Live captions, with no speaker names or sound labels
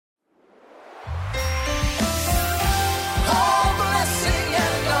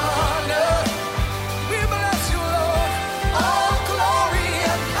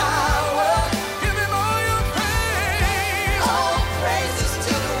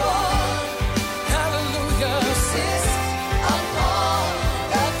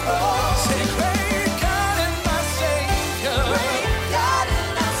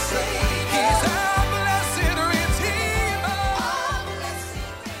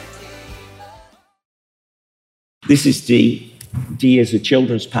This is Dee. Dee is a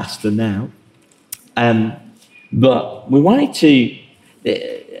children's pastor now. But we wanted to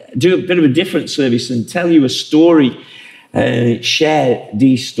do a bit of a different service and tell you a story, share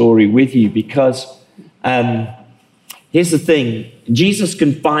Dee's story with you, because here's the thing. Jesus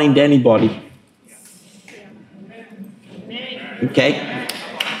can find anybody. Okay?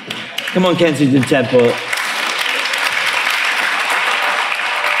 Come on, Kensington Temple.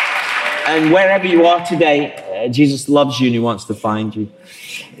 And wherever you are today, Jesus loves you and he wants to find you.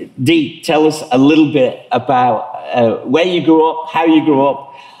 Dee, tell us a little bit about where you grew up, how you grew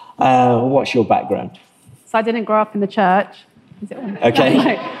up, what's your background? So I didn't grow up in the church.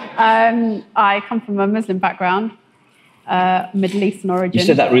 Okay. I come from a Muslim background, Middle Eastern origin. You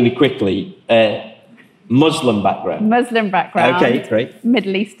said that really quickly. Muslim background. Muslim background. Okay, great.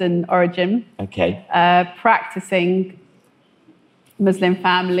 Middle Eastern origin. Okay. Practicing Muslim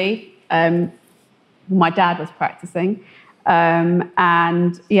family. My dad was practicing.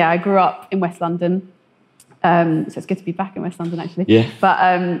 And yeah, I grew up in West London. So it's good to be back in West London, actually. Yeah.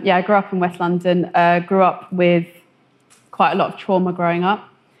 But yeah, I grew up in West London. Grew up with quite a lot of trauma growing up.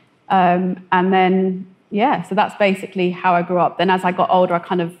 And then, yeah, so that's basically how I grew up. Then as I got older, I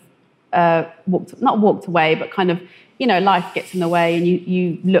kind of not walked away, but kind of, you know, life gets in the way and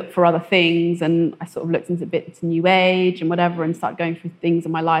you look for other things. And I sort of looked into a bit into New Age and whatever and started going through things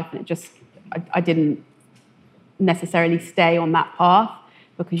in my life. And it just, I didn't necessarily stay on that path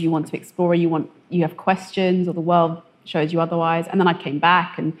because you want to explore, you have questions or the world shows you otherwise. And then I came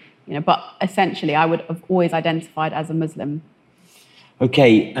back and, you know, but essentially I would have always identified as a Muslim.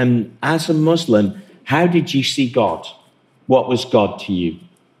 Okay, and as a Muslim, how did you see God? What was God to you?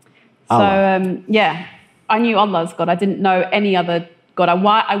 Allah. So, yeah, I knew Allah's God. I didn't know any other God.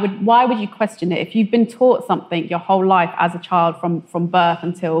 Why would you question it? If you've been taught something your whole life as a child from birth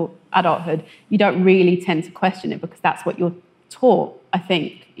until adulthood, you don't really tend to question it because that's what you're taught, I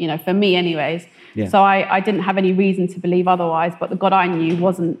think, you know, for me anyways. Yeah. So I didn't have any reason to believe otherwise, but the God I knew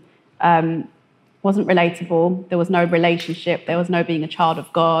wasn't relatable. There was no relationship. There was no being a child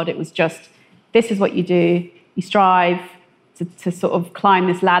of God. It was just, this is what you do. You strive to sort of climb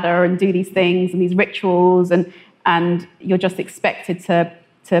this ladder and do these things and these rituals and you're just expected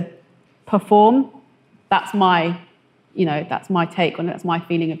to perform. That's my take on it. That's my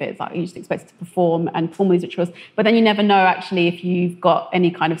feeling of it. It's like you're just expected to perform and perform these rituals. But then you never know actually if you've got any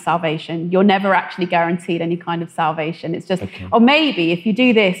kind of salvation. You're never actually guaranteed any kind of salvation. It's just, okay. Or maybe if you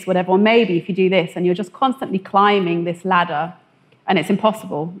do this, whatever, or maybe if you do this, and you're just constantly climbing this ladder. And it's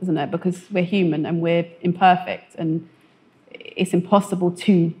impossible, isn't it? Because we're human and we're imperfect and it's impossible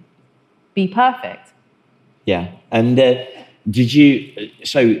to be perfect. Yeah. And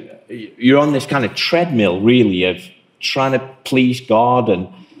so you're on this kind of treadmill really of trying to please God, and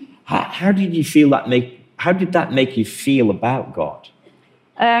how did you feel how did that make you feel about God?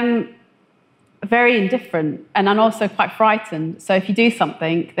 Very indifferent, and I'm also quite frightened. So if you do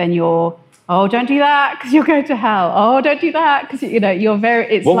something, then you're, oh, don't do that because you're going to hell. Oh, don't do that because, you know, you're very,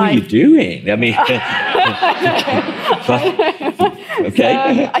 it's what like... What were you doing? I mean... Okay. So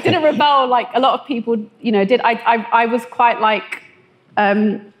I didn't rebel like a lot of people, you know, did. I was quite like...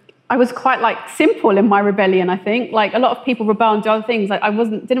 I was quite like simple in my rebellion, I think. Like a lot of people rebel and do other things. Like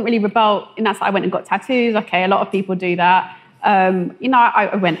didn't really rebel in that. I went and got tattoos. Okay, a lot of people do that. You know,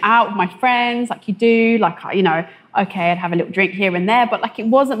 I went out with my friends like you do. Like, you know, okay, I'd have a little drink here and there, but like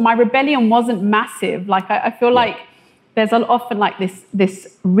my rebellion wasn't massive. Like I feel like there's often like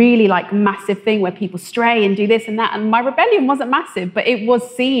this really like massive thing where people stray and do this and that. And my rebellion wasn't massive, but it was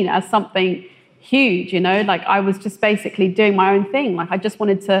seen as something huge, you know, like I was just basically doing my own thing. Like I just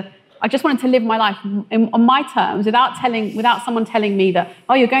wanted to live my life on my terms without someone telling me that,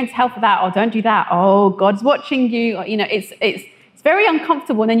 oh, you're going to hell for that, or don't do that, oh, God's watching you. Or, you know, it's very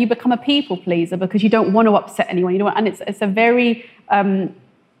uncomfortable, and then you become a people pleaser because you don't want to upset anyone. You don't, and it's a very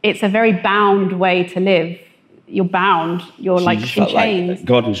bound way to live. You're bound. You're so like in chains. Like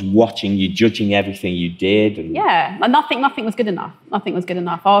God was watching you, judging everything you did. And... Yeah, nothing was good enough. Nothing was good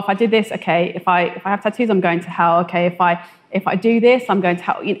enough. Oh, if I did this, okay. If I have tattoos, I'm going to hell. Okay, if I do this, I'm going to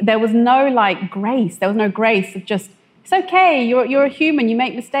hell. You know, there was no like grace. There was no grace of just, it's okay. You're a human. You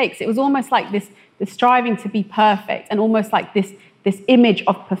make mistakes. It was almost like this striving to be perfect, and almost like this image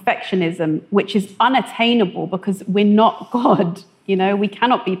of perfectionism, which is unattainable because we're not God. You know, we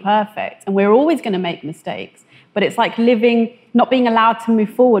cannot be perfect, and we're always going to make mistakes. But it's like not being allowed to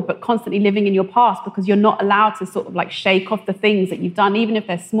move forward, but constantly living in your past because you're not allowed to sort of like shake off the things that you've done, even if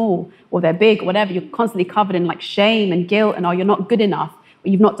they're small or they're big or whatever. You're constantly covered in like shame and guilt and, oh, you're not good enough, or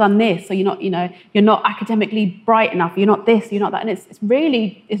you've not done this, or you're not academically bright enough, or you're not this, you're not that. And it's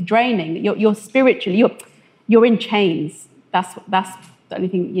draining. You're spiritually, you're in chains. That's the only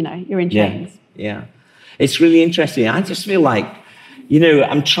thing, you're in chains. Yeah. It's really interesting. I just feel like,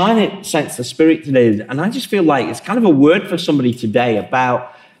 I'm trying to sense the spirit today, and I just feel like it's kind of a word for somebody today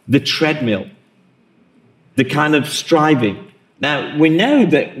about the treadmill, the kind of striving. Now, we know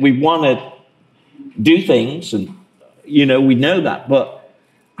that we want to do things, and, we know that, but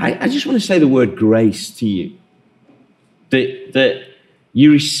I just want to say the word grace to you, that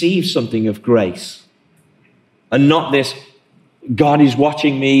you receive something of grace, and not this, God is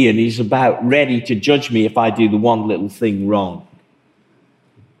watching me and he's about ready to judge me if I do the one little thing wrong.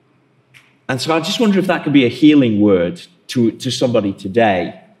 And so I just wonder if that could be a healing word to somebody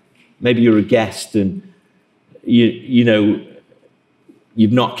today. Maybe you're a guest and you've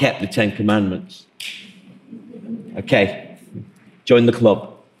not kept the 10 Commandments. Okay, join the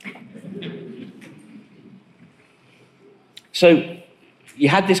club. So you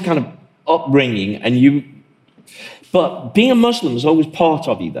had this kind of upbringing, but being a Muslim is always part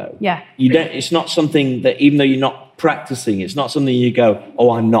of you, though. Yeah. It's not something that, even though you're not practicing, it's not something you go,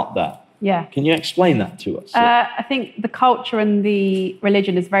 oh, I'm not that. Yeah. Can you explain that to us? I think the culture and the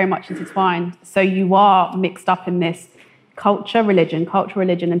religion is very much intertwined. So you are mixed up in this culture, religion,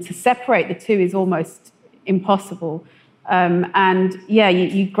 and to separate the two is almost impossible.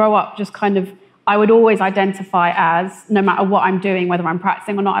 You grow up just kind of, I would always identify as, no matter what I'm doing, whether I'm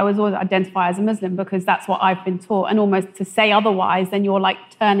practicing or not, I was always identify as a Muslim because that's what I've been taught. And almost to say otherwise, then you're like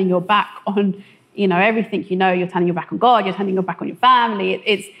turning your back on, everything you're turning your back on God, you're turning your back on your family.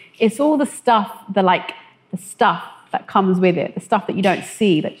 It's all the stuff, the stuff that comes with it, the stuff that you don't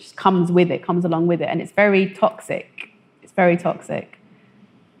see that just comes with it, comes along with it. And it's very toxic. It's very toxic.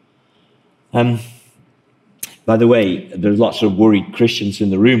 By the way, there's lots of worried Christians in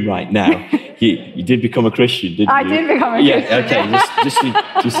the room right now. You did become a Christian, didn't you? I did become a Christian. Yeah, okay,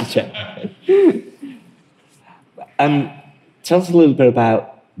 just to check. Tell us a little bit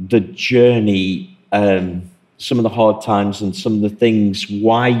about the journey, some of the hard times and some of the things,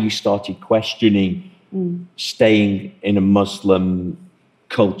 why you started questioning staying in a Muslim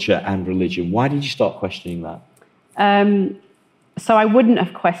culture and religion. Why did you start questioning that? So I wouldn't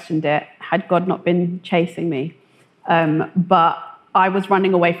have questioned it had God not been chasing me. But I was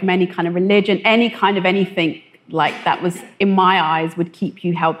running away from any kind of religion, any kind of anything like that was, in my eyes, would keep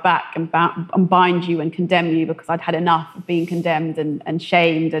you held back and bind you and condemn you, because I'd had enough of being condemned and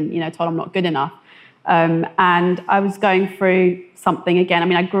shamed and, told I'm not good enough. And I was going through something again. I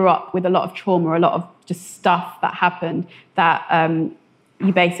mean, I grew up with a lot of trauma, a lot of just stuff that happened that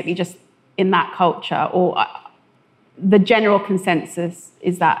you basically just, in that culture, or the general consensus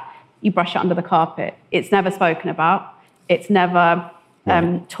is that you brush it under the carpet. It's never spoken about. It's never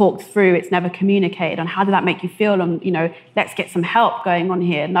talked through. It's never communicated on how did that make you feel, and let's get some help going on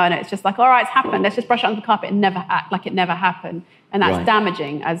here. No, it's just like, all right, it's happened. Let's just brush it under the carpet and never act like it never happened. And that's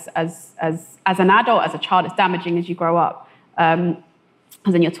damaging as an adult, as a child. It's damaging as you grow up, as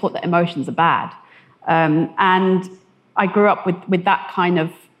then you're taught that emotions are bad. And I grew up with that kind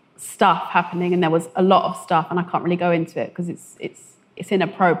of stuff happening, and there was a lot of stuff, and I can't really go into it because it's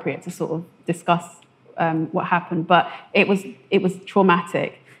inappropriate to sort of discuss what happened, but it was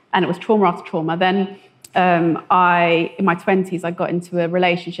traumatic, and it was trauma after trauma. Then in my 20s, I got into a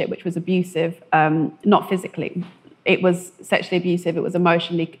relationship which was abusive, not physically. It was sexually abusive, it was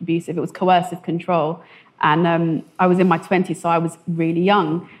emotionally abusive, it was coercive control. And I was in my 20s, so I was really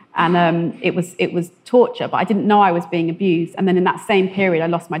young. And it was torture, but I didn't know I was being abused. And then in that same period, I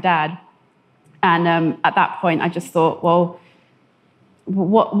lost my dad. And at that point, I just thought, well,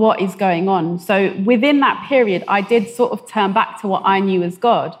 what is going on? So within that period, I did sort of turn back to what I knew as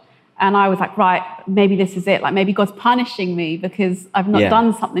God. And I was like, right, maybe this is it. Like, maybe God's punishing me because I've not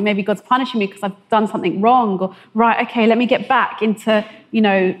done something. Maybe God's punishing me because I've done something wrong. Or, right, okay, let me get back into,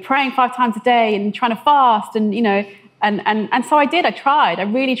 praying 5 times a day and trying to fast and, And so I did. I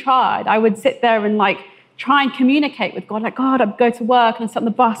really tried. I would sit there and try and communicate with God. Like, God, I'd go to work and I'd sit on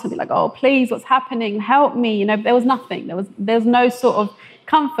the bus and be like, oh, please, what's happening? Help me. There was nothing. There was no sort of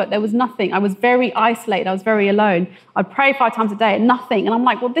comfort. There was nothing. I was very isolated. I was very alone. I'd pray 5 times a day and nothing. And I'm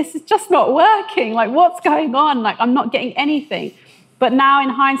like, well, this is just not working. Like, what's going on? Like, I'm not getting anything. But now in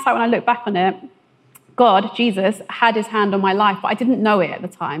hindsight, when I look back on it, God, Jesus, had his hand on my life, but I didn't know it at the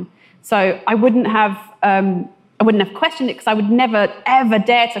time. So I wouldn't have questioned it, because I would never, ever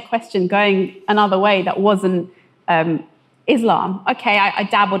dare to question going another way that wasn't Islam. Okay, I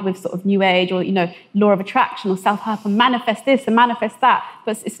dabbled with sort of New Age or, law of attraction or self-help and manifest this and manifest that.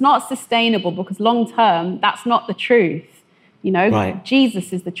 But it's not sustainable, because long term, that's not the truth. Right.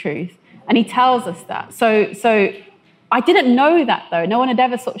 Jesus is the truth. And he tells us that. So I didn't know that, though. No one had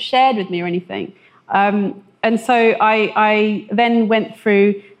ever sort of shared with me or anything. And so I then went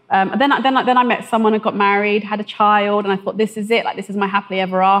through. Then I met someone and got married, had a child, and I thought, this is it. Like, this is my happily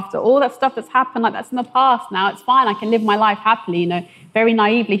ever after. All that stuff that's happened, like, that's in the past now. It's fine. I can live my life happily, very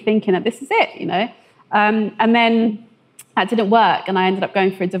naively thinking that this is it, And then that didn't work, and I ended up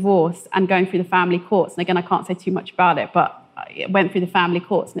going through a divorce and going through the family courts. And again, I can't say too much about it, but I went through the family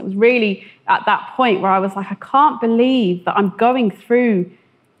courts. And it was really at that point where I was like, I can't believe that I'm going through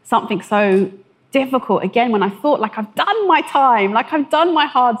something so difficult again, when I thought, like, I've done my time, like, I've done my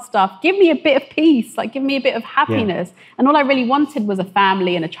hard stuff. Give me a bit of peace, like, give me a bit of happiness. Yeah. And all I really wanted was a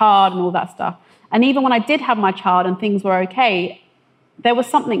family and a child and all that stuff. And even when I did have my child and things were okay, there was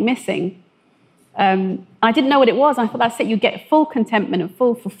something missing. I didn't know what it was. And I thought, that's it. You get full contentment and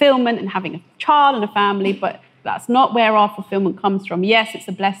full fulfillment and having a child and a family, but that's not where our fulfillment comes from. Yes, it's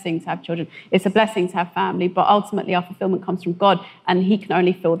a blessing to have children. It's a blessing to have family, but ultimately our fulfillment comes from God, and he can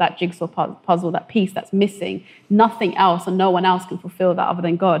only fill that jigsaw puzzle, that piece that's missing. Nothing else and no one else can fulfill that other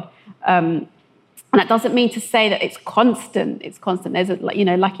than God. And that doesn't mean to say that it's constant. It's constant. There's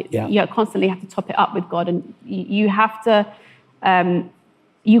you constantly have to top it up with God, and you have to.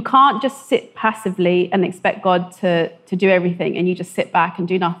 You can't just sit passively and expect God to do everything, and you just sit back and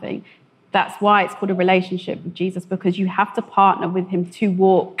do nothing. That's why it's called a relationship with Jesus, because you have to partner with him to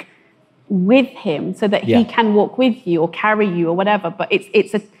walk with him so that he can walk with you or carry you or whatever. But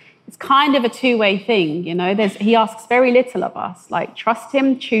it's kind of a two-way thing, He asks very little of us, like trust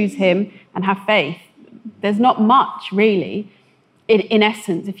him, choose him, and have faith. There's not much really, in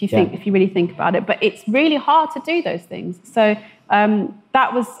essence, if you really think about it. But it's really hard to do those things. So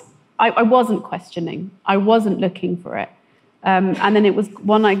I wasn't questioning. I wasn't looking for it. And then it was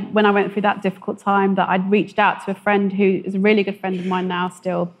when I went through that difficult time that I'd reached out to a friend who is a really good friend of mine now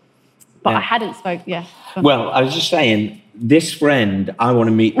still, but I hadn't spoken. Yeah. Well, I was just saying, this friend, I want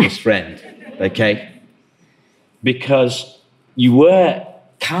to meet this friend, okay? Because you were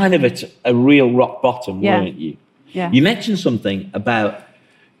kind of at a real rock bottom, weren't you? Yeah. You mentioned something about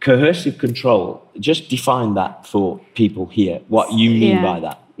coercive control. Just define that for people here, what you mean by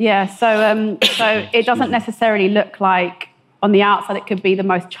that. Yeah, so it doesn't necessarily look like, on the outside, it could be the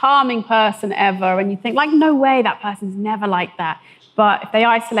most charming person ever, and you think, like, no way, that person's never like that. But if they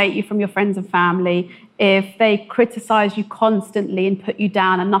isolate you from your friends and family, if they criticize you constantly and put you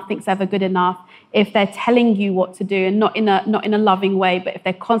down and nothing's ever good enough, if they're telling you what to do, and not in a loving way, but if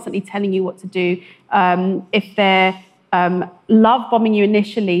they're constantly telling you what to do, if they're love bombing you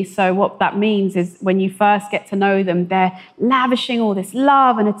initially. So what that means is when you first get to know them, they're lavishing all this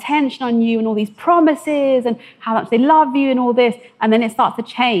love and attention on you and all these promises and how much they love you and all this, and then it starts to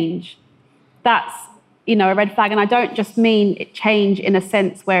change. That's, a red flag. And I don't just mean it change in a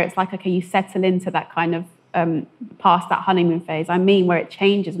sense where it's like, okay, you settle into that kind of past that honeymoon phase. I mean where it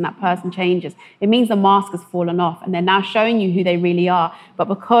changes and that person changes. It means the mask has fallen off and they're now showing you who they really are. But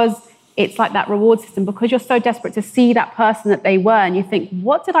because it's like that reward system, because you're so desperate to see that person that they were, and you think,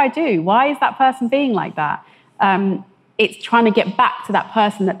 what did I do? Why is that person being like that? It's trying to get back to that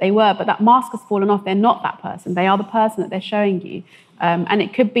person that they were, but that mask has fallen off. They're not that person. They are the person that they're showing you. And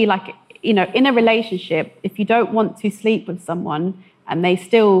it could be like, in a relationship, if you don't want to sleep with someone and they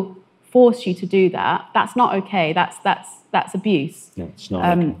still force you to do that, that's not okay. That's abuse. No, it's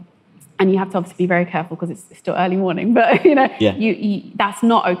not okay. And you have to obviously be very careful because it's still early morning, but you that's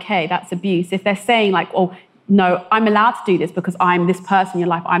not okay. That's abuse. If they're saying like, oh, no, I'm allowed to do this because I'm this person in your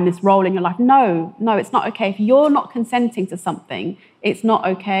life, I'm this role in your life. No, it's not okay. If you're not consenting to something, it's not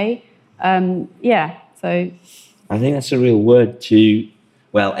okay. So I think that's a real word to,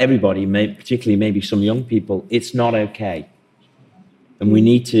 well, everybody, particularly maybe some young people. It's not okay. And we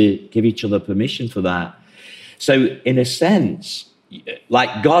need to give each other permission for that. So in a sense,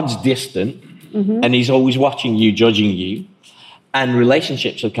 like God's distant and he's always watching you, judging you, and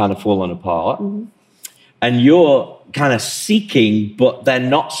relationships have kind of fallen apart. And you're kind of seeking, but they're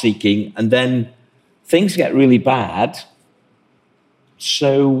not seeking, and then things get really bad.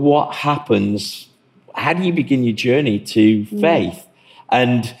 So what happens? How do you begin your journey to faith?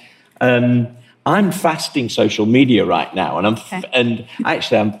 And I'm fasting social media right now, and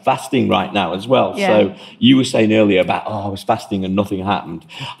actually I'm fasting right now as well. Yeah. So you were saying earlier about, I was fasting and nothing happened.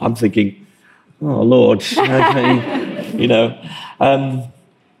 I'm thinking, oh Lord,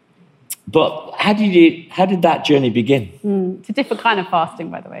 But how did that journey begin? It's a different kind of fasting,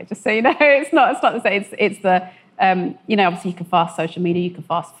 by the way. Just so you know, it's not the same. It's the obviously you can fast social media, you can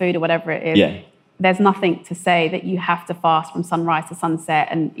fast food or whatever it is. Yeah. There's nothing to say that you have to fast from sunrise to sunset,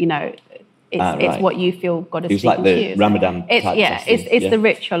 and it's what you feel God is speaking to you. It's like the Ramadan type it's the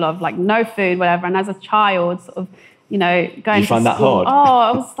ritual of like no food, whatever. And as a child, sort of, going you find to that school. hard? Oh,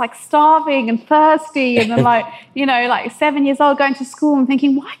 I was like starving and thirsty, and then like 7 years old going to school and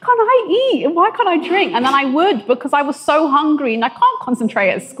thinking, why can't I eat and why can't I drink? And then I would, because I was so hungry and I can't concentrate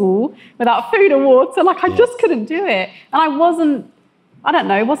at school without food or water. Like I just couldn't do it, and I wasn't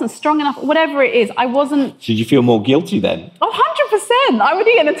strong enough. Whatever it is, I wasn't. Did you feel more guilty then? Oh, 100%. I would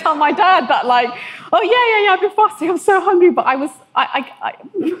eat and then tell my dad that, like, oh yeah, I've been fasting. I'm so hungry, but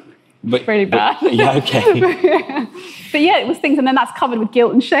it's really bad. Yeah, okay. But yeah, it was things, and then that's covered with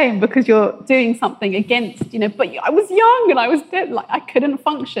guilt and shame because you're doing something against, but I was young and I was like, I couldn't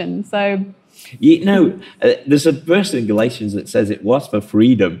function. So, there's a verse in Galatians that says it was for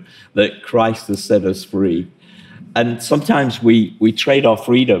freedom that Christ has set us free. And sometimes we trade our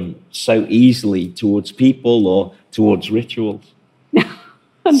freedom so easily towards people or towards rituals.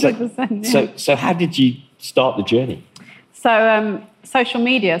 100%. So how did you start the journey? So social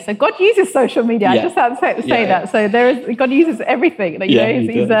media. So God uses social media. I just had to say that. So God uses everything. Like,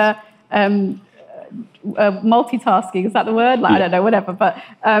 he's multitasking. Is that the word? Like, I don't know, whatever. But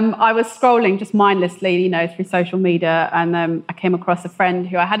I was scrolling just mindlessly, through social media, and I came across a friend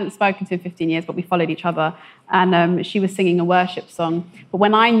who I hadn't spoken to in 15 years, but we followed each other. And she was singing a worship song. But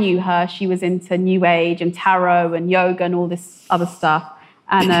when I knew her, she was into New Age and tarot and yoga and all this other stuff.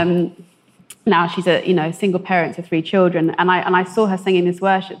 And now she's a single parent to 3 children, and I saw her singing this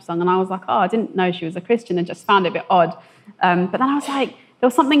worship song, and I was like, oh, I didn't know she was a Christian, and just found it a bit odd. But then I was like, there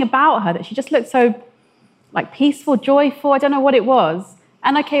was something about her that she just looked so like peaceful, joyful. I don't know what it was.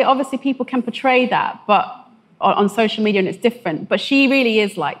 And okay, obviously people can portray that, but on social media, and it's different. But she really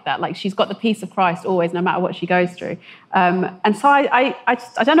is like that. Like she's got the peace of Christ always, no matter what she goes through. And so I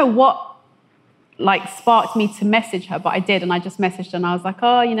don't know what like sparked me to message her, but I did, and I just messaged her, and I was like,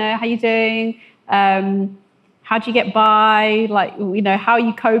 oh, how you doing? How do you get by? Like, how are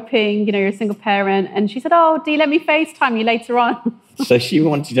you coping? You're a single parent. And she said, oh, Dee, let me FaceTime you later on. So she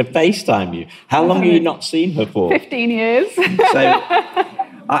wanted to FaceTime you. How long have you not seen her for? 15 years. So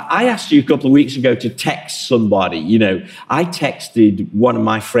I asked you a couple of weeks ago to text somebody. I texted one of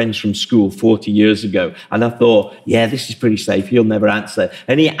my friends from school 40 years ago, and I thought, yeah, this is pretty safe. He'll never answer.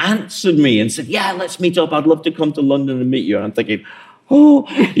 And he answered me and said, yeah, let's meet up. I'd love to come to London and meet you. And I'm thinking, so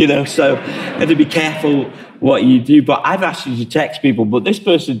you have to be careful what you do. But I've asked you to text people, but this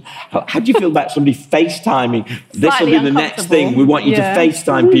person, how do you feel about somebody FaceTiming? This will be the next thing. We want you to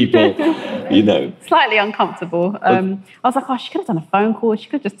FaceTime people, Slightly uncomfortable. I was like, oh, she could have done a phone call. She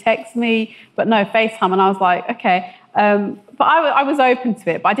could have just texted me, but no, FaceTime. And I was like, okay. But I was open to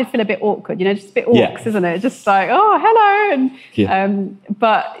it, but I did feel a bit awkward, just a bit orcs, isn't it? Just like, oh, hello. And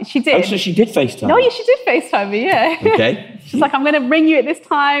but she did. Oh, so she did FaceTime? No, yeah, she did FaceTime me, yeah. Okay. She's like, I'm going to ring you at this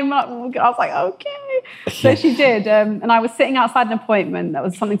time. I was like, okay. So she did. And I was sitting outside an appointment that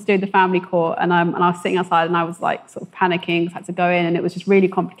was something to do with the family court. And I was sitting outside, and I was like sort of panicking because I had to go in, and it was just really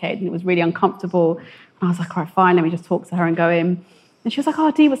complicated, and it was really uncomfortable. And I was like, all right, fine, let me just talk to her and go in. And she was like, oh,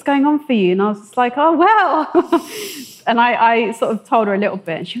 Dee, what's going on for you? And I was just like, oh, well. And I sort of told her a little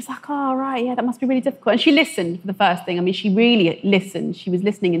bit. And she was like, oh, right, yeah, that must be really difficult. And she listened for the first thing. I mean, she really listened. She was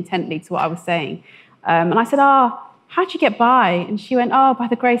listening intently to what I was saying. And I said, oh, how'd you get by? And she went, oh, by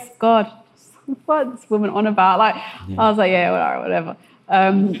the grace of God. What's this woman on about? Like, I was like, yeah, all right, whatever.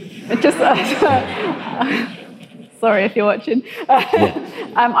 Sorry if you're watching.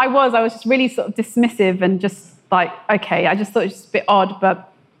 I was just really sort of dismissive and just like, okay, I just thought it was just a bit odd,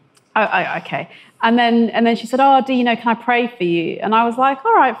 but okay. And then she said, oh, Dee, can I pray for you? And I was like,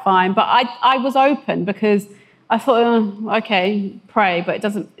 all right, fine. But I was open because I thought, okay, pray, but it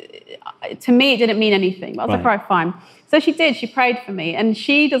doesn't, to me, it didn't mean anything. But I was like, all right, fine. So she did, she prayed for me, and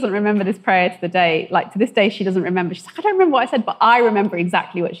she doesn't remember this prayer to this day, she doesn't remember. She's like, I don't remember what I said, but I remember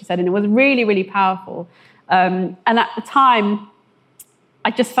exactly what she said, and it was really, really powerful. And at the time, I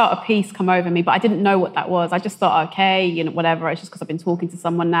just felt a peace come over me, but I didn't know what that was. I just thought, okay, whatever, it's just because I've been talking to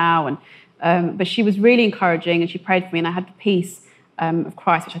someone now. And but she was really encouraging, and she prayed for me, and I had the peace of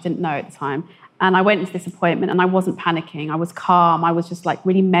Christ, which I didn't know at the time. And I went into this appointment, and I wasn't panicking. I was calm. I was just like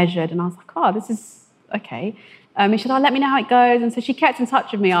really measured, and I was like, oh, this is okay. And she said, oh, let me know how it goes. And so she kept in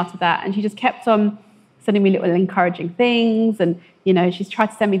touch with me after that, and she just kept on sending me little encouraging things. And, she's tried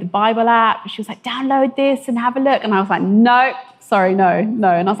to send me the Bible app. She was like, download this and have a look. And I was like, no, sorry, no. And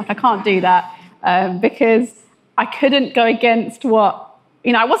I was like, I can't do that because I couldn't go against what,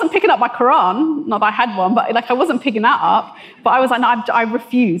 I wasn't picking up my Quran, not that I had one, but I wasn't picking that up. But I was like, no, I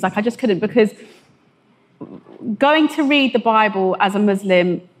refuse. I just couldn't, because going to read the Bible as a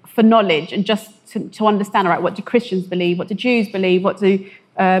Muslim for knowledge and just to understand, all right, what do Christians believe? What do Jews believe? What do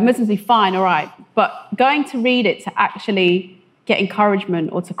Muslims believe? Fine, all right. But going to read it to actually get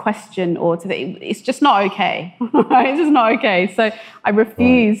encouragement or to question or it's just not okay. It's just not okay. So I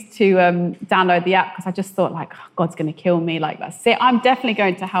refused to download the app because I just thought like, oh, God's going to kill me. Like, that's it. I'm definitely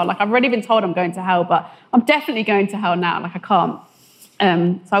going to hell. Like, I've already been told I'm going to hell, but I'm definitely going to hell now. Like, I can't.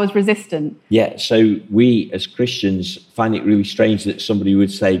 So I was resistant. Yeah, so we as Christians find it really strange that somebody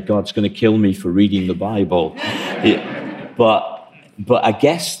would say, God's going to kill me for reading the Bible. But I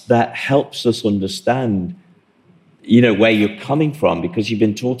guess that helps us understand, where you're coming from, because you've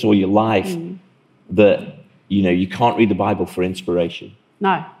been taught all your life that, you can't read the Bible for inspiration.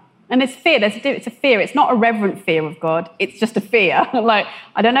 No. And it's fear. It's a fear. It's not a reverent fear of God. It's just a fear. Like,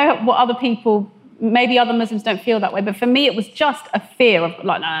 I don't know what other people... Maybe other Muslims don't feel that way, but for me, it was just a fear of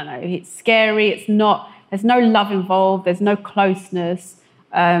like, no, it's scary. It's not, there's no love involved. There's no closeness.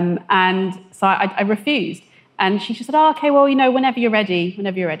 And so I refused. And she just said, oh, okay, well, whenever you're ready.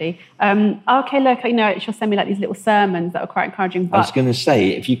 Okay, look, she'll send me like these little sermons that are quite encouraging. But, I was going to say,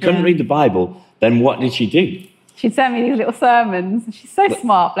 if you couldn't read the Bible, then what did she do? She'd send me these little sermons. She's so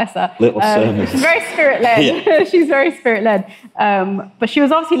smart, bless her. Little sermons. She's very spirit-led. Yeah. She's very spirit-led. But she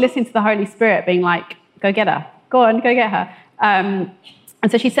was obviously listening to the Holy Spirit being like, go get her. Go on, go get her. And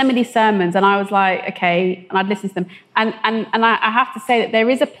so she sent me these sermons and I was like, okay, and I'd listen to them. And I have to say that there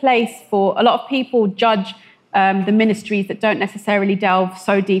is a place for, a lot of people judge the ministries that don't necessarily delve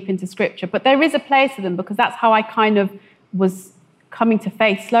so deep into scripture, but there is a place for them because that's how I kind of was coming to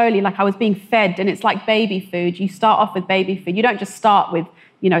faith slowly. Like I was being fed, and it's like baby food. You start off with baby food. You don't just start with,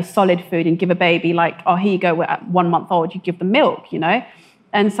 solid food and give a baby like, oh, here you go, we're at 1 month old, you give them milk,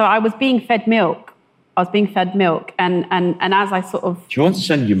 And so I was being fed milk. And as I sort of... Do you want to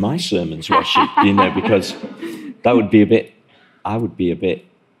send you my sermons, Rashid? Because I would be a bit...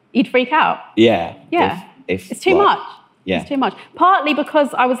 You'd freak out? Yeah. Yeah. If it's too much. Yeah. It's too much. Partly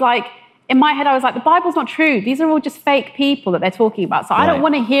because I was like, in my head, I was like, the Bible's not true. These are all just fake people that they're talking about. So I don't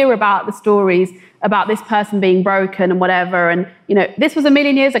want to hear about the stories about this person being broken and whatever. And, this was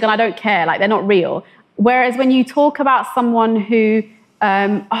 1,000,000 years ago and I don't care. Like, they're not real. Whereas when you talk about someone who,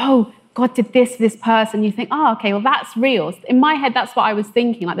 God did this for this person, you think, oh, okay, well, that's real. In my head, that's what I was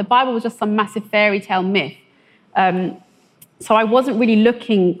thinking. Like, the Bible was just some massive fairy tale myth. So I wasn't really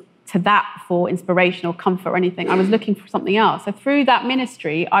looking to that for inspiration or comfort or anything. I was looking for something else. So through that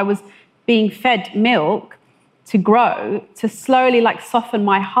ministry, I was being fed milk to grow, to slowly like soften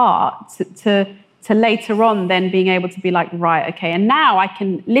my heart, to later on then being able to be like, right, okay. And now I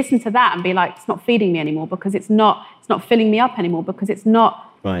can listen to that and be like, it's not feeding me anymore because it's not filling me up anymore because it's not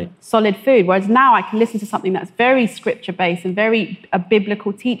solid food. Whereas now I can listen to something that's very scripture-based and very a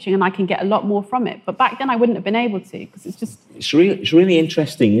biblical teaching, and I can get a lot more from it. But back then I wouldn't have been able to because it's just... It's really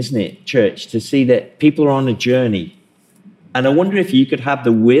interesting, isn't it, church, to see that people are on a journey. And I wonder if you could have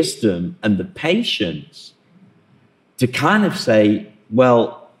the wisdom and the patience to kind of say,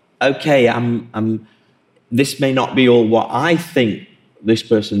 well, okay, this may not be all what I think this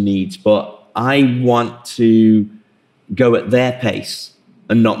person needs, but I want to go at their pace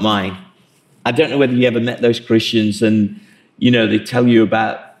and not mine. I don't know whether you ever met those Christians and, they tell you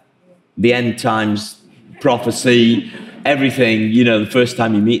about the end times, prophecy, everything, the first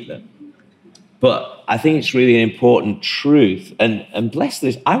time you meet them. But I think it's really an important truth. And bless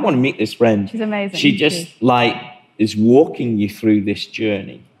this, I want to meet this friend. She's amazing. She just is walking you through this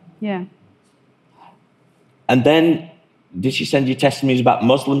journey. Yeah. And then did she send you testimonies about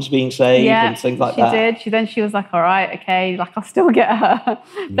Muslims being saved and things like that? She did. She was like, all right, okay, like I'll still get her.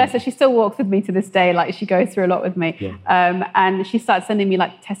 Bless her, she still walks with me to this day. Like she goes through a lot with me. Yeah. And she started sending me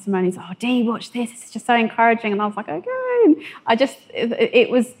like testimonies. Oh, Dee, watch this. It's just so encouraging. And I was like, okay. And it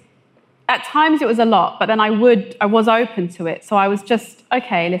was, at times it was a lot, but then I was open to it. So I was just,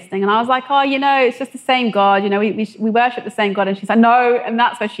 okay, listening. And I was like, oh, it's just the same God. We worship the same God. And she's like, no. And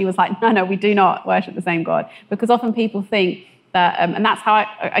that's where she was like, no, we do not worship the same God. Because often people think that, and that's how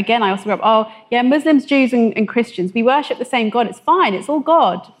I also grew up, oh, yeah, Muslims, Jews, and Christians, we worship the same God. It's fine. It's all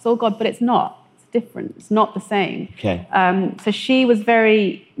God. It's all God, but it's not. It's different. It's not the same. Okay. So she was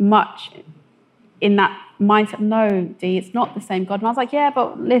very much in that mindset, no, Dee, it's not the same God. And I was like, yeah,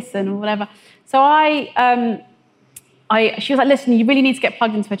 but listen, or whatever. So she was like, listen, you really need to get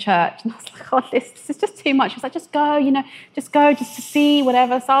plugged into a church. And I was like, oh, this is just too much. She was like, just go, just to see,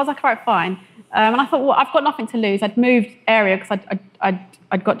 whatever. So I was like, all right, fine. And I thought, well, I've got nothing to lose. I'd moved area because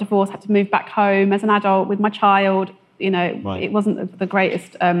I'd got divorced, had to move back home as an adult with my child. It wasn't the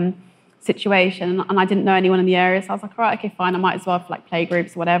greatest situation, and I didn't know anyone in the area, so I was like, all right, okay, fine, I might as well for like play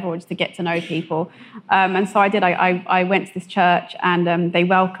groups or whatever, or just to get to know people. And so I did. I went to this church, and they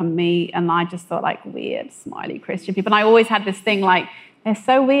welcomed me, and I just thought, like, weird, smiley Christian people. And I always had this thing like, they're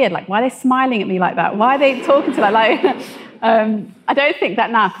so weird, like, why are they smiling at me like that? Why are they talking to me like I don't think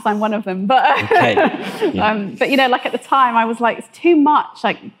that now because I'm one of them. But, Okay. Yeah. but you know, like at the time, I was like, it's too much.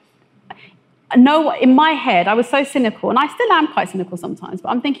 Like, no, in my head, I was so cynical, and I still am quite cynical sometimes, but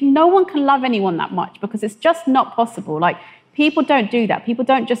I'm thinking no one can love anyone that much because it's just not possible. Like, people don't do that. People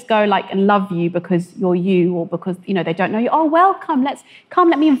don't just go like and love you because you're you or because, you know, they don't know you. Oh, welcome, let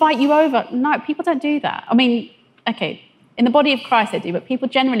me invite you over. No, people don't do that. I mean, okay, in the body of Christ they do, but people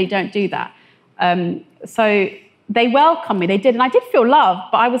generally don't do that. So they welcomed me, they did, and I did feel love,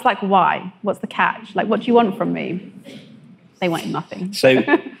 but I was like, why? What's the catch? Like, what do you want from me? They wanted nothing.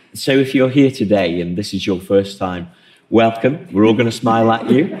 So if you're here today and this is your first time, welcome. We're all going to smile at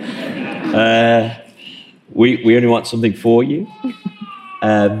you. We only want something for you.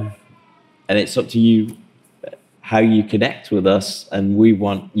 And it's up to you how you connect with us, and we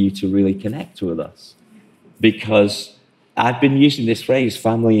want you to really connect with us. Because I've been using this phrase,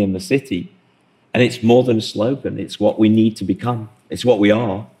 family in the city, and it's more than a slogan. It's what we need to become. It's what we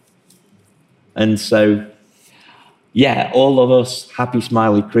are. And so, yeah, all of us happy,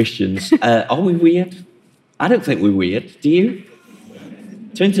 smiley Christians, are we weird? I don't think we're weird. Do you?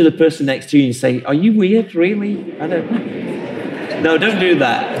 Turn to the person next to you and say, are you weird, really? No, don't do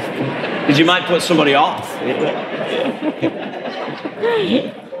that, because you might put somebody off.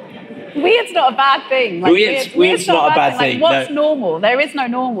 Weird's not a bad thing. Like, weird's not a bad thing. Like, what's normal? There is no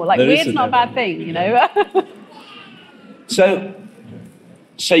normal. Like, weird's not a bad thing, you know?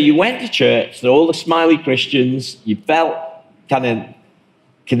 So you went to church, they're all the smiley Christians, you felt kind of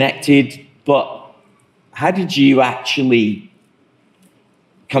connected, but how did you actually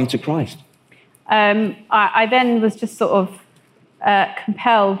come to Christ? I then was just sort of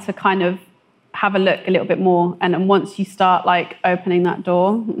compelled to kind of have a look a little bit more, and then once you start like opening that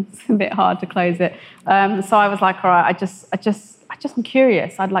door, it's a bit hard to close it. So I was like, all right, I just I'm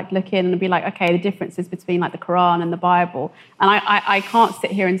curious. I'd like look in and be like, okay, the differences between like the Quran and the Bible. And I can't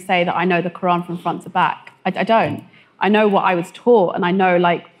sit here and say that I know the Quran from front to back. I don't. I know what I was taught, and I know,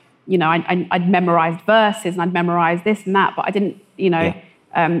 like, you know, I'd memorized verses and I'd memorized this and that, but I didn't, you know.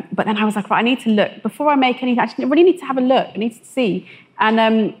 Yeah. But then I was like, right, I need to look before I make anything. I really need to have a look. I need to see.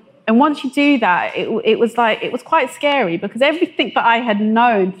 And once you do that, it was quite scary, because everything that I had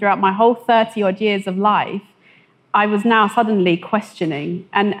known throughout my whole 30-odd years of life, I was now suddenly questioning.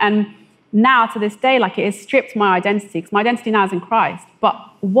 And now to this day, like, it has stripped my identity, because my identity now is in Christ. But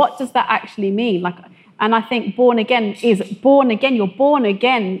what does that actually mean? Like, and I think born again is born again. You're born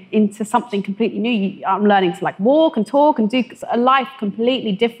again into something completely new. I'm learning to like walk and talk and do a life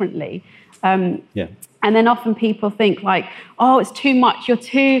completely differently. And then often people think like, oh, it's too much. You're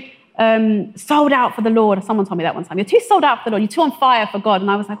too sold out for the Lord. Or someone told me that one time. You're too sold out for the Lord. You're too on fire for God.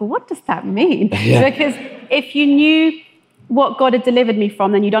 And I was like, well, what does that mean? Yeah. Because if you knew what God had delivered me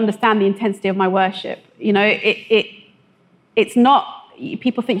from, then you'd understand the intensity of my worship. You know, it's not.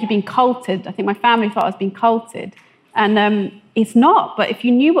 People think you're being culted. I think my family thought I was being culted. And it's not. But if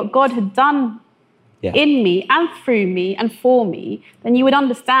you knew what God had done in me and through me and for me, then you would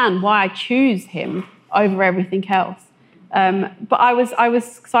understand why I choose him over everything else. But I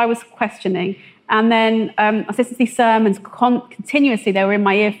was questioning. And then I listened to these sermons continuously. They were in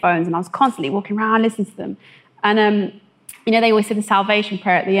my earphones, and I was constantly walking around listening to them. And, you know, they always say the salvation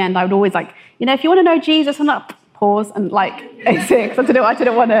prayer at the end. I would always like, you know, if you want to know Jesus, I'm not... pause and like exit, because I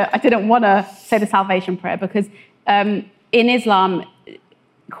didn't want to say the salvation prayer, because in Islam,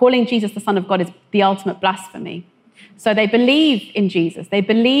 calling Jesus the Son of God is the ultimate blasphemy. So they believe in Jesus, they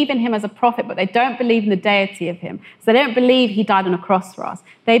believe in him as a prophet, but they don't believe in the deity of him. So they don't believe he died on a cross for us.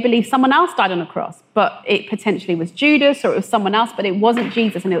 They believe someone else died on a cross, but it potentially was Judas or it was someone else, but it wasn't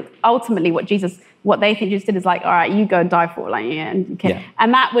Jesus. And it was ultimately what they think Jesus did is like, all right, you go and die for it. Like, yeah, okay. Yeah.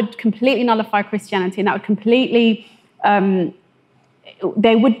 And that would completely nullify Christianity, and that would completely,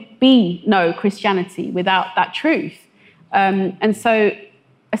 there would be no Christianity without that truth. And so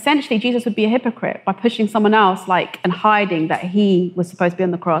essentially Jesus would be a hypocrite by pushing someone else like and hiding that he was supposed to be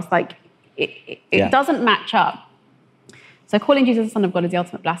on the cross. Like it doesn't match up. So calling Jesus the Son of God is the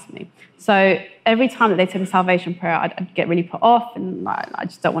ultimate blasphemy. So every time that they said the salvation prayer, I'd get really put off, and I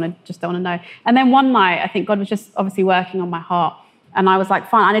just don't want to know. And then one night, I think God was just obviously working on my heart, and I was like,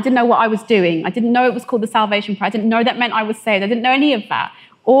 fine. And I didn't know what I was doing. I didn't know it was called the salvation prayer. I didn't know that meant I was saved. I didn't know any of that.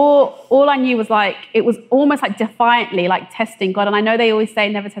 All I knew was like, it was almost like defiantly like testing God. And I know they always say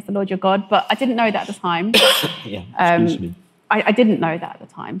never test the Lord your God, but I didn't know that at the time. I didn't know that at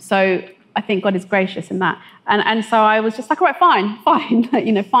the time. So I think God is gracious in that. And so I was just like, all right, fine,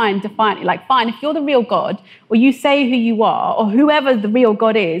 you know, fine, defiantly, like, fine, if you're the real God, or you say who you are, or whoever the real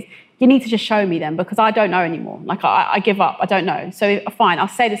God is, you need to just show me then, because I don't know anymore. Like, I give up, I don't know. So fine, I'll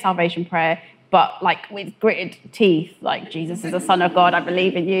say the salvation prayer. but like with gritted teeth, like, Jesus is the Son of God, I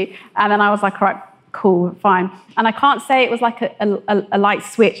believe in you. And then I was like, all right, cool, fine. And I can't say it was like a light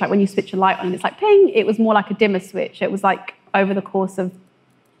switch, like when you switch a light on and it's like ping. It was more like a dimmer switch. It was like over the course of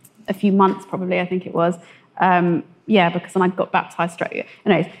a few months, probably, I think it was. Because then I got baptized straight.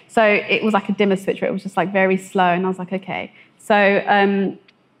 Anyways, so it was like a dimmer switch where it was just like very slow. And I was like, okay. So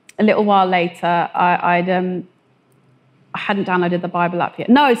a little while later, I hadn't downloaded the Bible app yet.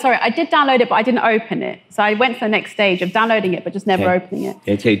 No, sorry, I did download it, but I didn't open it. So I went to the next stage of downloading it, but just never opening it.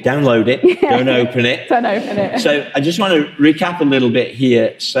 Okay, download it, don't open it. Don't open it. So I just want to recap a little bit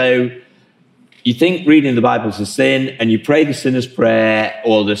here. So you think reading the Bible is a sin, and you pray the sinner's prayer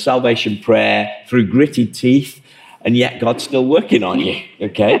or the salvation prayer through gritted teeth, and yet God's still working on you,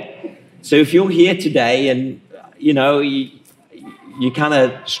 okay? So if you're here today and, you're kind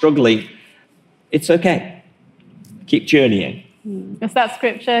of struggling, it's okay. Keep journeying. It's that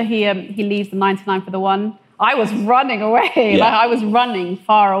scripture, he leaves the 99 for the one. I was running away. Yeah. Like I was running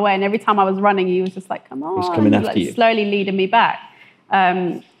far away. And every time I was running, he was just like, come on. He's coming after you. Slowly leading me back.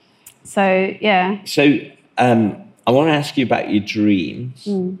 So I want to ask you about your dreams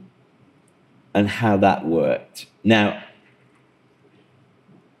and how that worked. Now,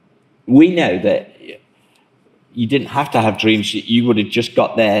 we know that you didn't have to have dreams. You would have just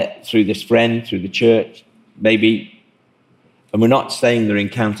got there through this friend, through the church, maybe. And we're not saying there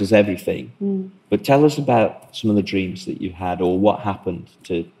encounters everything, but tell us about some of the dreams that you had or what happened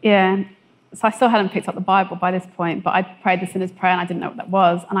to... Yeah, so I still hadn't picked up the Bible by this point, but I prayed the sinner's prayer and I didn't know what that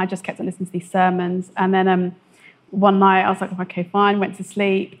was. And I just kept on listening to these sermons. And then one night I was like, okay, fine, went to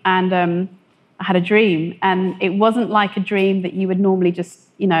sleep. And I had a dream. And it wasn't like a dream that you would normally just,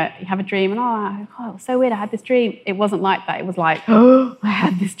 you have a dream and, it was so weird, I had this dream. It wasn't like that. It was like, oh, I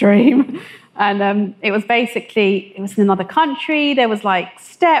had this dream. And it was in another country. There was like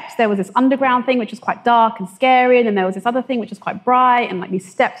steps. There was this underground thing, which was quite dark and scary. And then there was this other thing, which was quite bright, and like these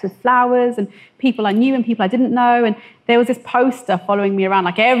steps with flowers and people I knew and people I didn't know. And there was this poster following me around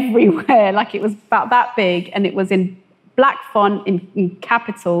like everywhere. Like it was about that big, and it was in black font in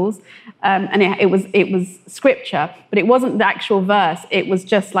capitals. And it was scripture, but it wasn't the actual verse. It was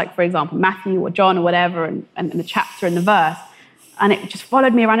just like, for example, Matthew or John or whatever, and the chapter and the verse. And it just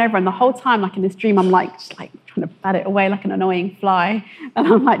followed me around everywhere. And the whole time, like in this dream, I'm like, just like trying to bat it away like an annoying fly. And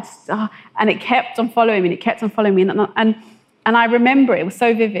I'm like, and it kept on following me, and it kept on following me. And I remember it was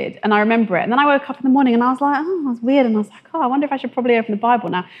so vivid, and I remember it. And then I woke up in the morning and I was like, oh, that's weird. And I was like, I wonder if I should probably open the Bible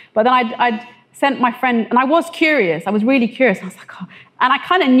now. But then I'd sent my friend, and I was curious. I was really curious. I was like, and I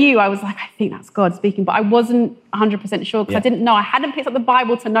kind of knew, I was like, I think that's God speaking, but I wasn't 100% sure because I didn't know. I hadn't picked up the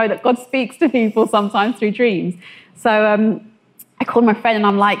Bible to know that God speaks to people sometimes through dreams. So I called my friend and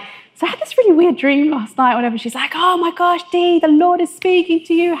I'm like, so I had this really weird dream last night or whatever. She's like, oh my gosh, Dee, the Lord is speaking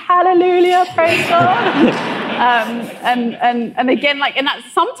to you. Hallelujah, praise God. And again, like, and that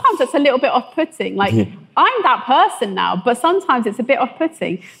sometimes it's a little bit off-putting. Like, I'm that person now, but sometimes it's a bit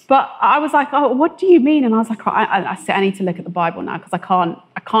off-putting. But I was like, oh, what do you mean? And I was like, I said, I need to look at the Bible now because I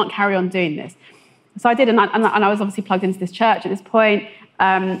can't carry on doing this. So I did, and I was obviously plugged into this church at this point.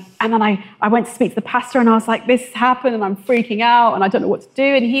 And then I went to speak to the pastor and I was like, this happened and I'm freaking out and I don't know what to do.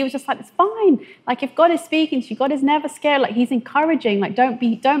 And he was just like, it's fine. Like if God is speaking to you, God is never scared. Like he's encouraging, like don't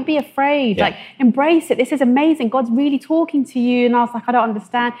be afraid, like embrace it. This is amazing. God's really talking to you. And I was like, I don't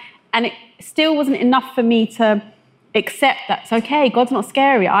understand. And it still wasn't enough for me to accept that it's okay. God's not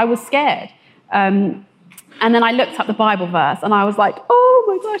scary. I was scared. And then I looked up the Bible verse and I was like, oh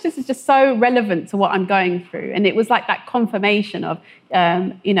my gosh, this is just so relevant to what I'm going through. And it was like that confirmation of,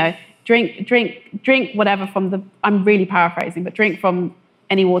 drink whatever from I'm really paraphrasing, but drink from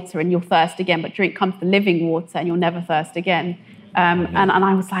any water and you'll thirst again, but drink comes the living water and you'll never thirst again. And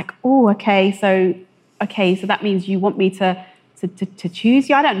I was like, oh, okay, so that means you want me to choose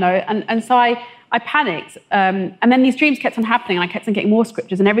you? I don't know. And so I panicked. And then these dreams kept on happening and I kept on getting more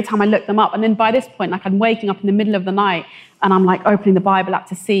scriptures. And every time I looked them up, and then by this point, like I'm waking up in the middle of the night and I'm like opening the Bible app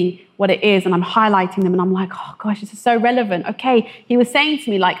to see what it is. And I'm highlighting them and I'm like, oh gosh, this is so relevant. Okay, he was saying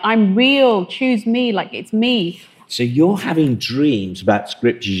to me like, I'm real, choose me, like it's me. So you're having dreams about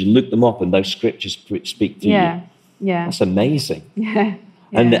scriptures, you look them up and those scriptures speak to you. Yeah. That's amazing. Yeah.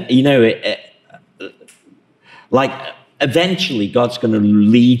 And like eventually God's going to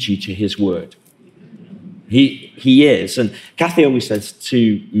lead you to his word. He is. And Kathy always says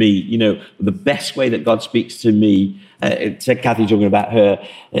to me, the best way that God speaks to me, Kathy talking about her,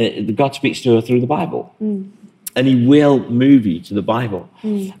 God speaks to her through the Bible. And he will move you to the Bible.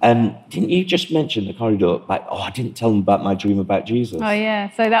 Didn't you just mention the corridor, like, I didn't tell them about my dream about Jesus? Oh, yeah.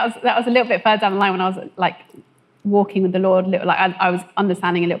 So that was a little bit further down the line when I was like walking with the Lord, like I was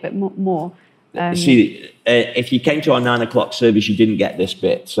understanding a little bit more. See, if you came to our 9 o'clock service, you didn't get this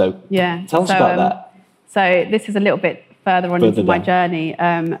bit. So yeah. tell us about that. So this is a little bit further on into my journey.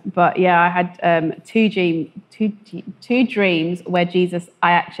 But yeah, I had two dreams where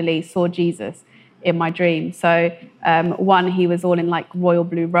I actually saw Jesus in my dream. So one, he was all in like royal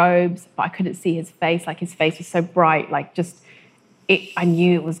blue robes, but I couldn't see his face. Like his face was so bright, like I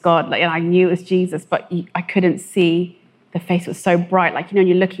knew it was God, like, and I knew it was Jesus, but I couldn't see the face. Was so bright, like, you know, when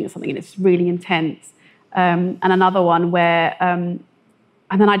you're looking at something and it's really intense. And another one where, and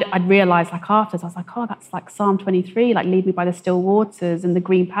then I'd realised, like, afterwards, I was like, oh, that's like Psalm 23, like, lead me by the still waters and the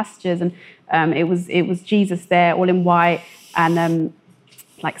green pastures. And it was Jesus there, all in white, and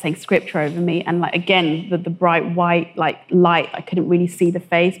like saying scripture over me. And like, again, the bright white, like, light, I couldn't really see the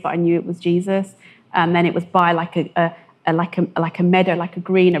face, but I knew it was Jesus. And then it was by like a meadow, like a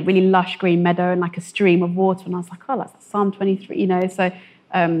really lush green meadow, and like a stream of water. And I was like, oh, that's Psalm 23, you know. So,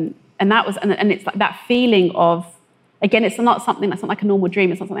 and that was, and it's like that feeling of, again, it's not something that's not like a normal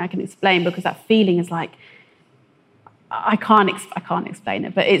dream. It's not something I can explain, because that feeling is like, I can't explain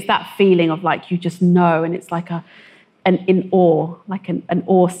it, but it's that feeling of like, you just know, and it's like in awe, like an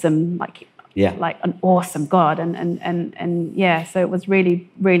awesome, like an awesome God, and yeah, so it was really,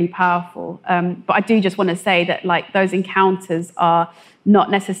 really powerful. But I do just want to say that, like, those encounters are not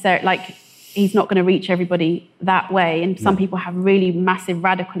necessarily, like, he's not going to reach everybody that way, and some people have really massive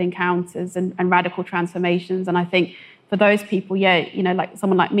radical encounters and radical transformations. And I think for those people, yeah, you know, like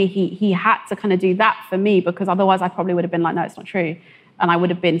someone like me, he had to kind of do that for me, because otherwise I probably would have been like, no, it's not true, and I would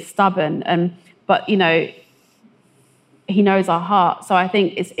have been stubborn. But you know, he knows our heart. So I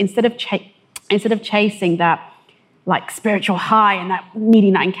think it's instead of chasing that like spiritual high and that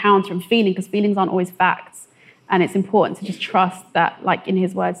needing that encounter and feeling, because feelings aren't always facts, and it's important to just trust that, like in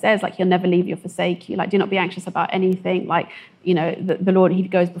his word says, like, he'll never leave you or forsake you. Like, do not be anxious about anything. Like, you know, the Lord, he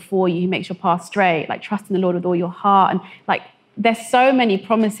goes before you, he makes your path straight. Like, trust in the Lord with all your heart. And like, there's so many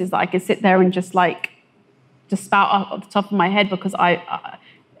promises that I could sit there and just spout off the top of my head, because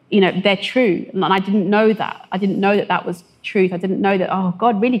you know, they're true. And I didn't know that. I didn't know that that was truth. I didn't know that, oh,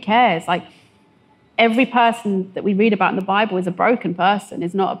 God really cares. Like, every person that we read about in the Bible is a broken person,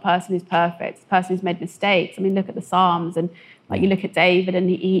 is not a person who's perfect. It's a person who's made mistakes. I mean, look at the Psalms, and like, you look at David, and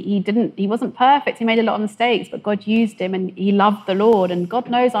he wasn't perfect. He made a lot of mistakes, but God used him, and he loved the Lord, and God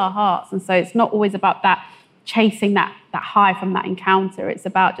knows our hearts. And so it's not always about that, chasing that high from that encounter. It's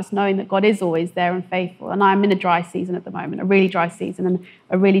about just knowing that God is always there and faithful. And I'm in a dry season at the moment, a really dry season, and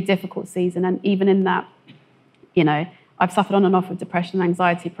a really difficult season. And even in that, you know, I've suffered on and off with depression and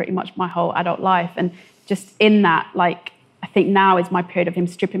anxiety pretty much my whole adult life. And just in that, like, I think now is my period of him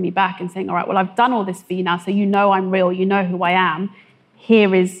stripping me back and saying, all right, well, I've done all this for you now, so you know I'm real, you know who I am.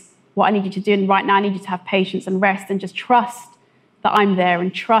 Here is what I need you to do. And right now I need you to have patience and rest, and just trust that I'm there,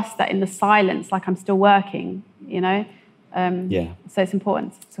 and trust that in the silence, like, I'm still working, you know? So it's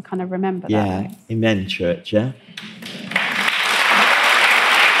important to kind of remember that. Yeah, amen, church, yeah?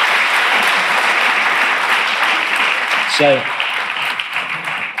 So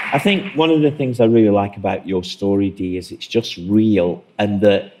I think one of the things I really like about your story, Dee, is it's just real, and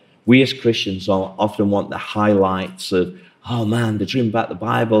that we as Christians often want the highlights of, oh man, the dream about the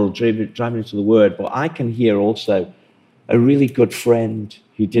Bible, driving into the Word. But I can hear also a really good friend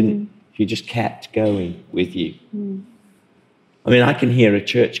who just kept going with you. I mean, I can hear a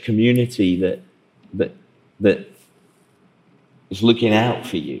church community that is looking out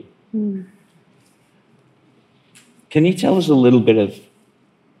for you. Can you tell us a little bit of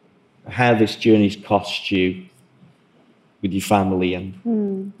how this journey's cost you with your family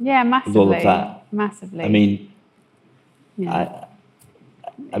and yeah, massively, all of that? Massively. I mean,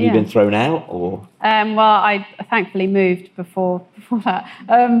 have you been thrown out, or? Well, I thankfully moved before that.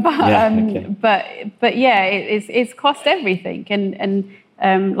 But yeah, it's cost everything.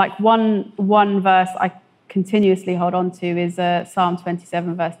 And like one verse I continuously hold on to is Psalm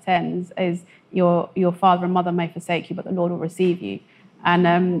 27 verse 10 is your father and mother may forsake you, but the Lord will receive you.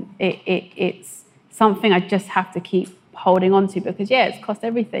 And it's something I just have to keep holding on to, because it's cost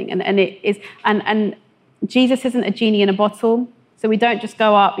everything. And it is, and Jesus isn't a genie in a bottle. So we don't just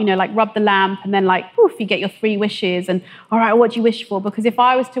go up, you know, like rub the lamp and then like, poof, you get your 3 wishes and, all right, what do you wish for? Because if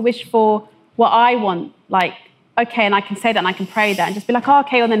I was to wish for what I want, like, okay, and I can say that and I can pray that and just be like, oh,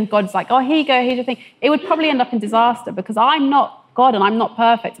 okay, and then God's like, oh, here you go, here's your thing. It would probably end up in disaster, because I'm not God and I'm not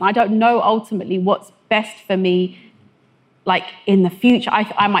perfect, and I don't know ultimately what's best for me, like in the future.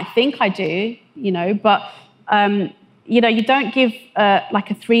 I might think I do, you know, but you know, you don't give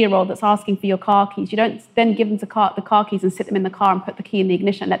like a 3-year-old that's asking for your car keys. You don't then give them the car keys and sit them in the car and put the key in the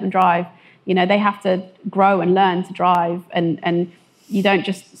ignition and let them drive. You know, they have to grow and learn to drive. And you don't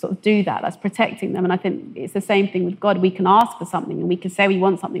just sort of do that. That's protecting them. And I think it's the same thing with God. We can ask for something and we can say we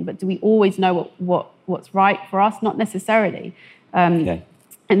want something, but do we always know what's right for us? Not necessarily. Okay.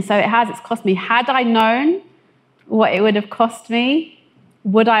 And so it's cost me. Had I known what it would have cost me,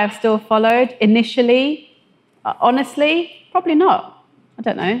 would I have still followed initially? Honestly, probably not. I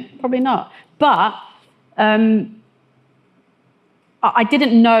don't know, probably not. But I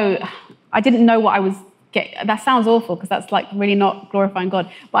didn't know what I was getting. That sounds awful because that's like really not glorifying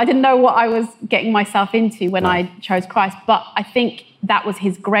God. But I didn't know what I was getting myself into when I chose Christ. But I think that was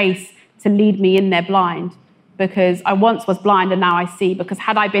his grace to lead me in there blind, because I once was blind and now I see. Because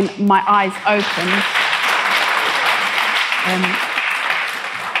had I been my eyes open,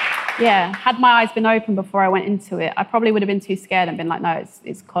 had my eyes been open before I went into it, I probably would have been too scared and been like, no,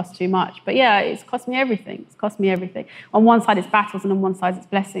 it's cost too much. But yeah, it's cost me everything. It's cost me everything. On one side, it's battles, and on one side, it's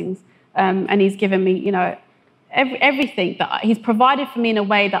blessings. And he's given me, everything that he's provided for me in a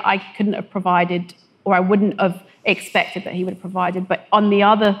way that I couldn't have provided, or I wouldn't have expected that he would have provided. But on the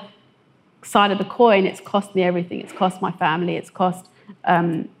other side of the coin, it's cost me everything. It's cost my family. It's cost,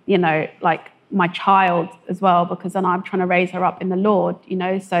 my child as well, because then I'm trying to raise her up in the Lord,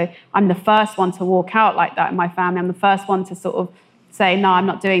 So I'm the first one to walk out like that in my family. I'm the first one to sort of say, no, I'm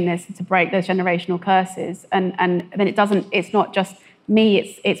not doing this, to break those generational curses. And then it's not just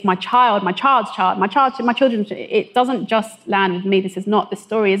me, it's my child, my child's child, my children's. It doesn't just land with me. This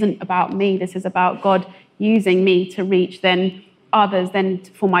story isn't about me. This is about God using me to reach then others, then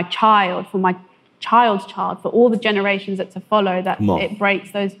for my child, for my child's child, for all the generations that to follow, that it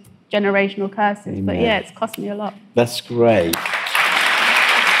breaks those generational curses. Amen. But yeah, it's cost me a lot. That's great.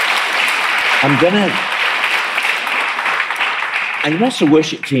 I'm going to ask the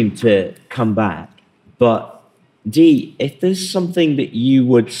worship team to come back, but Dee, if there's something that you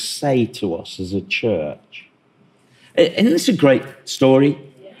would say to us as a church, and this is a great story.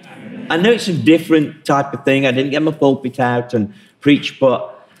 I know it's a different type of thing. I didn't get my pulpit out and preach,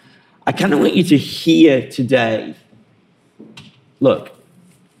 but I kind of want you to hear today, look,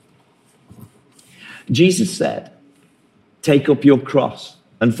 Jesus said, take up your cross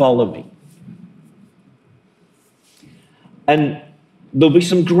and follow me. And there'll be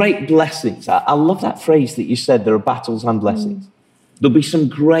some great blessings. I love that phrase that you said, there are battles and blessings. There'll be some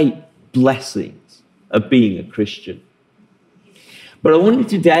great blessings of being a Christian. But I wonder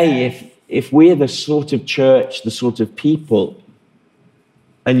today if we're the sort of church, the sort of people,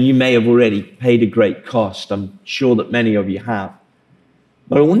 and you may have already paid a great cost. I'm sure that many of you have.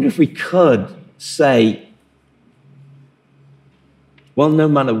 But I wonder if we could say, well, no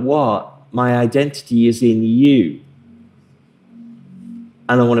matter what, my identity is in you.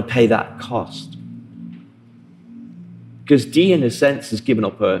 And I want to pay that cost. Because Dee, in a sense, has given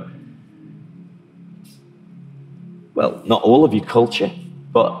up her, well, not all of your culture,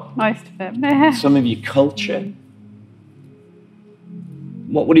 but most of it. Some of your culture.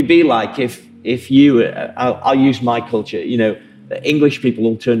 What would it be like if you, I'll use my culture, the English people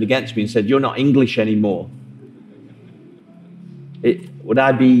all turned against me and said, you're not English anymore. Would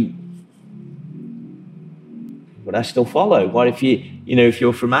I still follow? What if if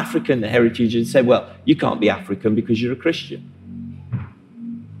you're from African heritage and say, well, you can't be African because you're a Christian?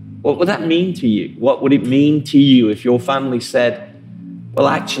 What would that mean to you? What would it mean to you if your family said, well,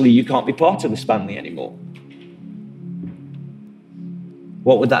 actually, you can't be part of this family anymore?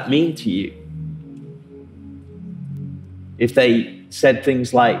 What would that mean to you? If they said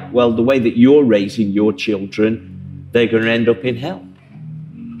things like, well, the way that you're raising your children, they're going to end up in hell.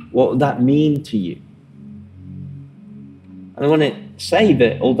 What would that mean to you? And I want to say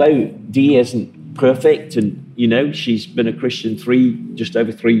that although Dee isn't perfect and, she's been a Christian just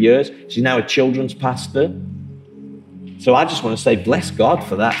over 3 years, she's now a children's pastor. So I just want to say, bless God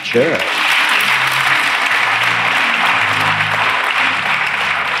for that church.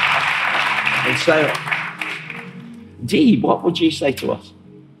 And so, Dee, what would you say to us?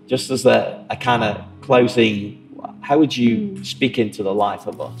 Just as a kind of closing, how would you speak into the life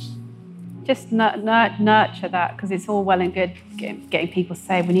of us? Just nurture that, because it's all well and good getting people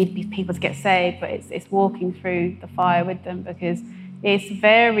saved. We need people to get saved, but it's walking through the fire with them, because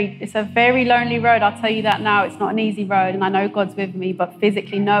it's a very lonely road. I'll tell you that now. It's not an easy road, and I know God's with me, but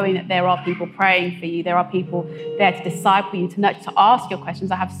physically knowing that there are people praying for you, there are people there to disciple you, to nurture, to ask your questions.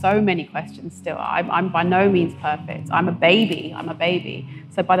 I have so many questions still. I'm by no means perfect. I'm a baby.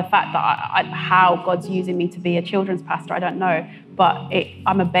 So by the fact that how God's using me to be a children's pastor, I don't know. But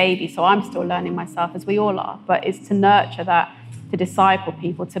I'm a baby, so I'm still learning myself, as we all are. But it's to nurture that to disciple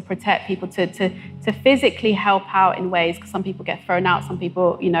people, to protect people, to physically help out in ways, because some people get thrown out, some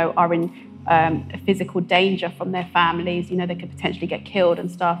people, are in physical danger from their families, they could potentially get killed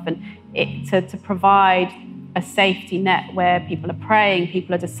and stuff, and to provide a safety net where people are praying,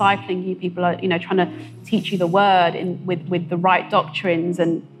 people are discipling you, people are, trying to teach you the word with the right doctrines,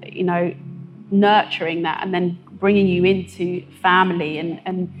 and, nurturing that, and then bringing you into family,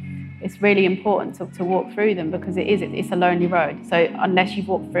 and it's really important to walk through them, because it's a lonely road. So unless you've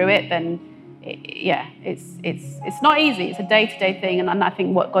walked through it, then it's not easy. It's a day-to-day thing, and I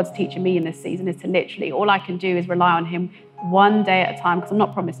think what God's teaching me in this season is to literally, all I can do is rely on him one day at a time, because I'm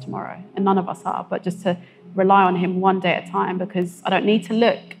not promised tomorrow, and none of us are, but just to rely on him one day at a time, because I don't need to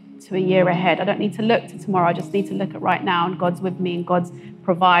look to a year ahead. I don't need to look to tomorrow. I just need to look at right now, and God's with me, and God's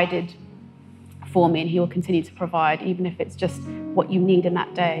provided for me, and he will continue to provide, even if it's just what you need in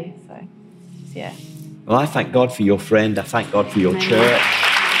that day. So, yeah. Well, I thank God for your friend. I thank God for your church.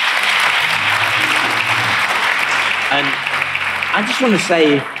 And I just want to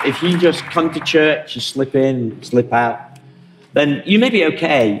say, if you just come to church, you slip in, slip out, then you may be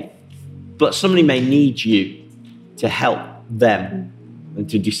okay, but somebody may need you to help them and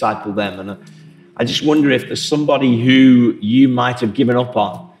to disciple them. And I just wonder if there's somebody who you might have given up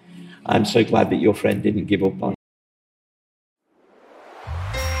on. I'm so glad that your friend didn't give up on